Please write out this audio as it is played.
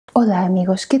Hola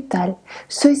amigos, ¿qué tal?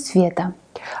 Soy Esbieta.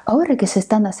 Ahora que se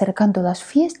están acercando las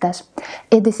fiestas,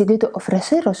 he decidido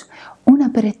ofreceros un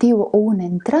aperitivo o un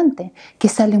entrante que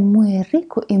sale muy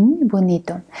rico y muy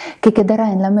bonito, que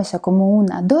quedará en la mesa como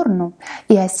un adorno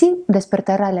y así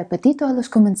despertará el apetito a los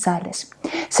comensales.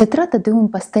 Se trata de un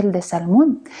pastel de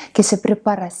salmón que se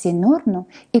prepara sin horno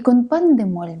y con pan de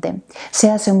molde.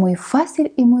 Se hace muy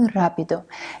fácil y muy rápido.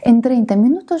 En 30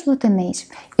 minutos lo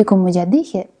tenéis y como ya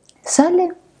dije,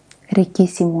 sale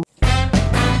riquísimo.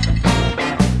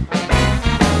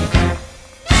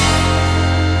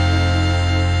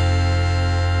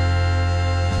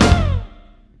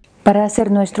 Para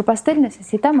hacer nuestro pastel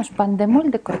necesitamos pan de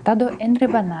molde cortado en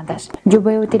rebanadas. Yo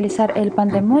voy a utilizar el pan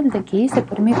de molde que hice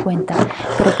por mi cuenta,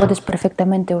 pero puedes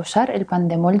perfectamente usar el pan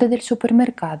de molde del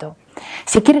supermercado.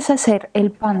 Si quieres hacer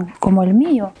el pan como el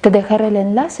mío, te dejaré el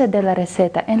enlace de la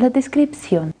receta en la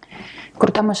descripción.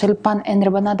 Cortamos el pan en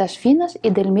rebanadas finas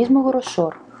y del mismo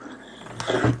grosor.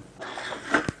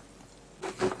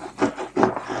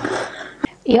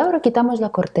 Y ahora quitamos la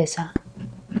corteza.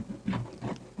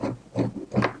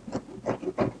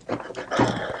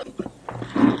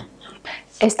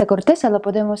 Esta corteza la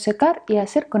podemos secar y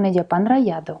hacer con ella pan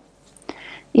rallado.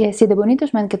 Y así de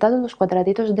bonitos me han quedado los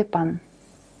cuadraditos de pan.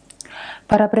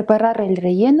 Para preparar el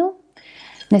relleno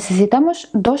necesitamos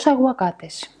 2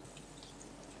 aguacates.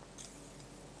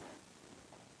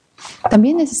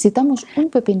 También necesitamos un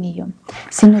pepinillo.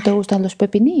 Si no te gustan los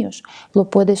pepinillos,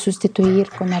 lo puedes sustituir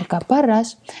con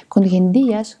alcaparras, con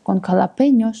guindillas, con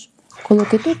jalapeños, con lo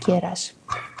que tú quieras.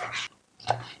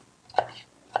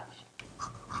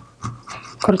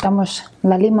 Cortamos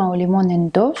la lima o limón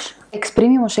en 2,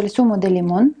 exprimimos el zumo de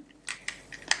limón,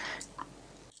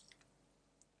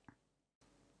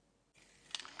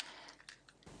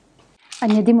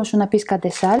 añadimos una pizca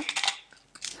de sal,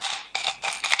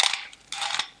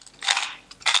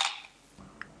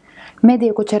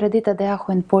 media cucharadita de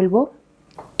ajo en polvo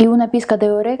y una pizca de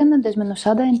orégano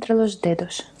desmenuzada entre los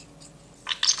dedos.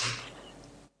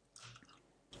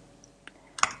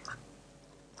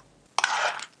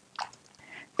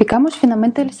 Picamos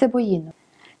finamente el cebollino.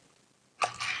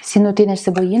 Si no tienes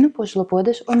cebollino, pues lo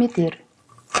puedes omitir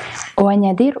o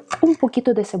añadir un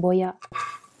poquito de cebolla.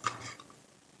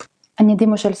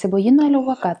 Añadimos el cebollino al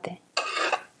aguacate.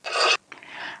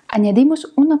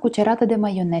 Añadimos una cucharada de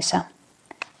mayonesa.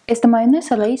 Esta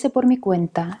mayonesa la hice por mi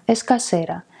cuenta, es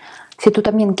casera. Si tú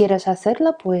también quieres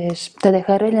hacerla, pues te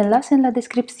dejaré el enlace en la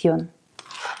descripción.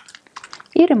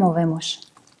 Y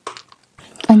removemos.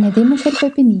 Añadimos el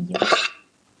pepinillo.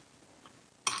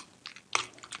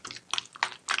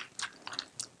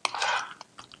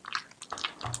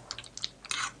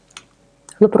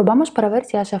 Lo probamos para ver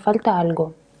si hace falta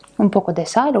algo. Un poco de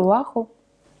sal o ajo.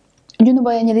 Yo no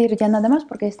voy a añadir ya nada más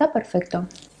porque está perfecto.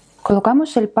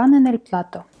 Colocamos el pan en el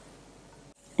plato.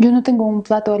 Yo no tengo un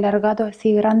plato alargado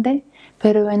así grande,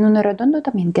 pero en uno redondo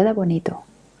también queda bonito.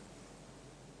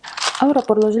 Ahora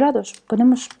por los lados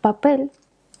ponemos papel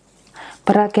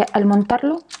para que al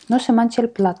montarlo no se manche el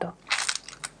plato.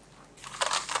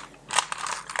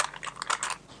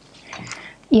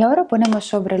 Y ahora ponemos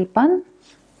sobre el pan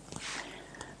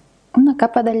una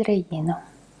capa del relleno.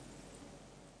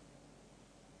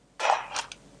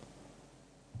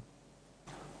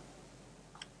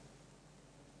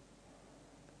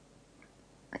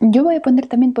 Yo voy a poner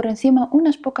también por encima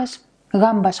unas pocas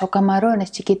gambas o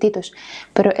camarones chiquititos,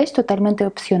 pero es totalmente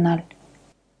opcional.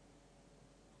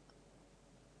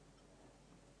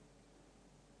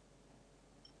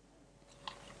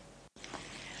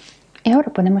 Y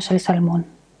ahora ponemos el salmón.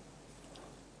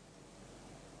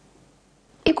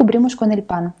 Y cubrimos con el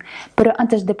pan, pero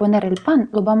antes de poner el pan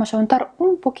lo vamos a untar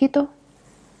un poquito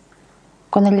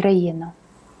con el relleno.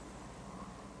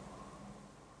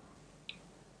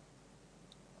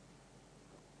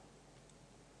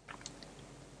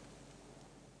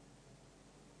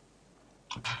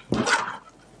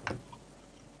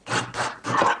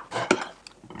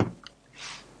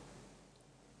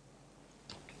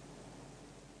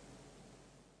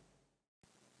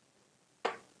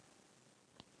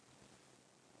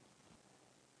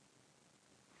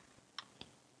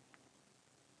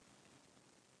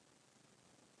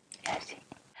 Así.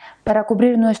 Para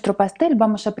cubrir nuestro pastel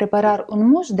vamos a preparar un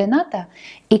mousse de nata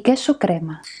y queso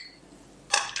crema.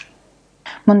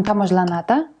 Montamos la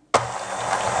nata.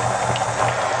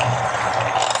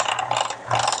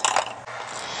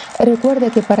 Recuerda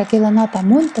que para que la nata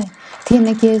monte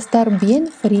tiene que estar bien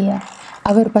fría,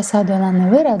 haber pasado en la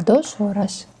nevera 2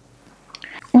 horas.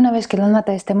 Una vez que la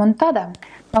nata esté montada,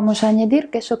 vamos a añadir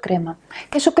queso crema.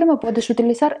 Queso crema puedes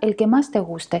utilizar el que más te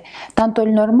guste, tanto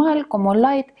el normal como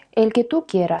light, el que tú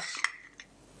quieras.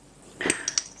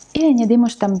 Y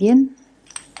añadimos también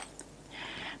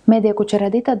media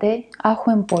cucharadita de ajo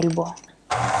en polvo.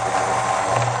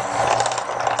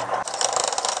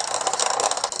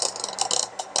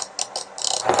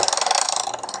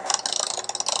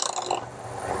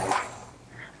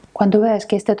 Cuando veas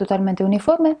que esté totalmente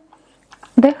uniforme,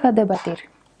 deja de batir.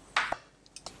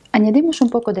 Añadimos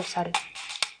un poco de sal.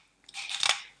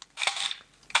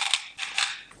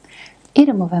 Y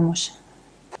removemos.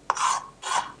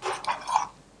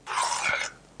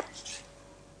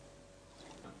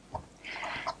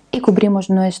 Y cubrimos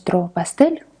nuestro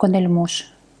pastel con el mousse.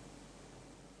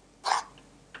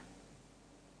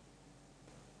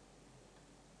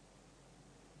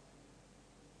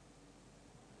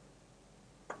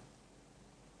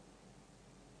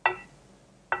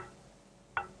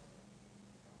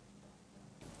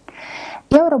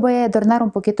 Y ahora voy a adornar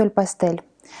un poquito el pastel.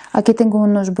 Aquí tengo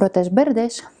unos brotes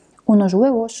verdes, unos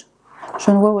huevos,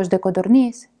 son huevos de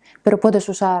codorniz, pero puedes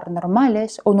usar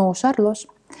normales o no usarlos.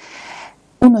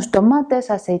 Unos tomates,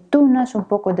 aceitunas, un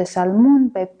poco de salmón,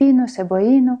 pepino,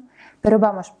 cebollino, pero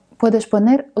vamos, puedes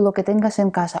poner lo que tengas en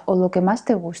casa o lo que más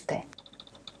te guste.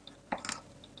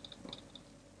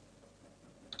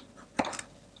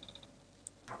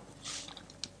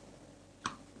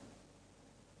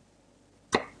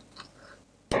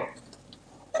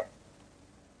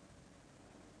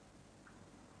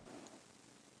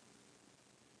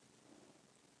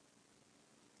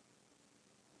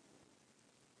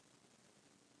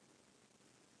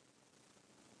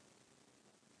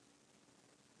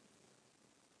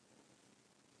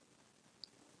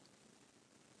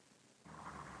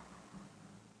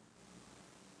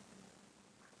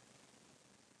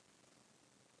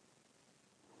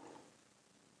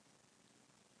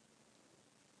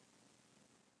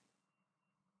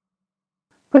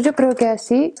 Pues yo creo que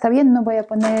así está bien, no voy a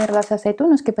poner las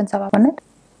aceitunas que pensaba poner.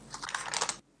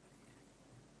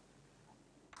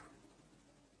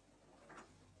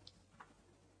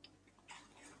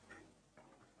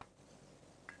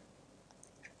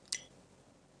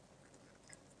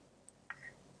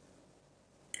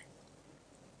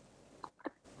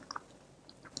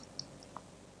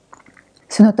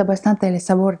 Se nota bastante el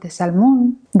sabor de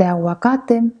salmón, de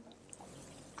aguacate.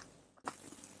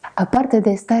 Aparte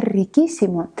de estar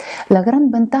riquísimo, la gran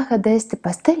ventaja de este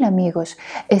pastel, amigos,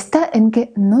 está en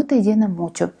que no te llena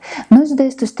mucho. No es de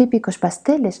estos típicos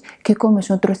pasteles que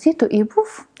comes un trocito y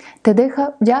 ¡buf!, te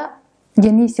deja ya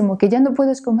llenísimo, que ya no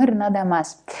puedes comer nada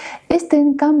más. Este,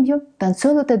 en cambio, tan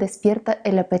solo te despierta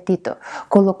el apetito,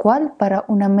 con lo cual para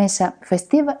una mesa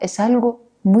festiva es algo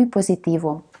muy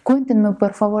positivo. Cuéntenme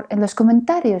por favor en los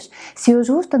comentarios si os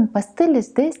gustan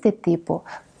pasteles de este tipo,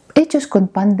 hechos con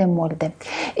pan de molde.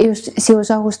 Y si os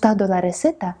ha gustado la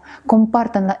receta,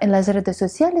 compártanla en las redes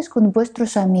sociales con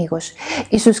vuestros amigos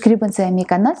y suscríbanse a mi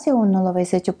canal si aún no lo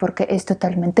habéis hecho porque es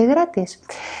totalmente gratis.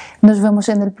 Nos vemos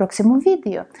en el próximo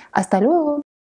vídeo. ¡Hasta luego!